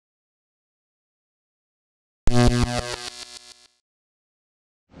Alright,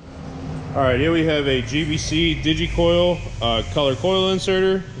 here we have a GBC Digicoil color coil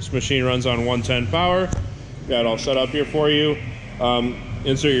inserter. This machine runs on 110 power. Got it all set up here for you.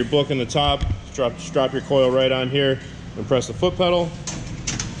 Insert your book in the top, drop your coil right on here, and press the foot pedal.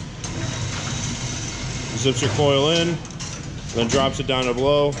 Zips your coil in, then drops it down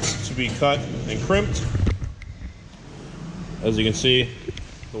below to be cut and crimped. As you can see,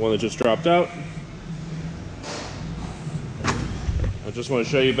 the one that just dropped out. I just want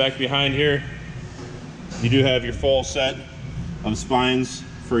to show you back behind here. You do have your full set of spines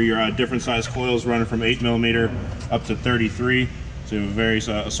for your different size coils running from 8mm up to 33. So various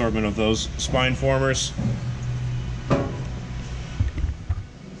assortment of those spine formers.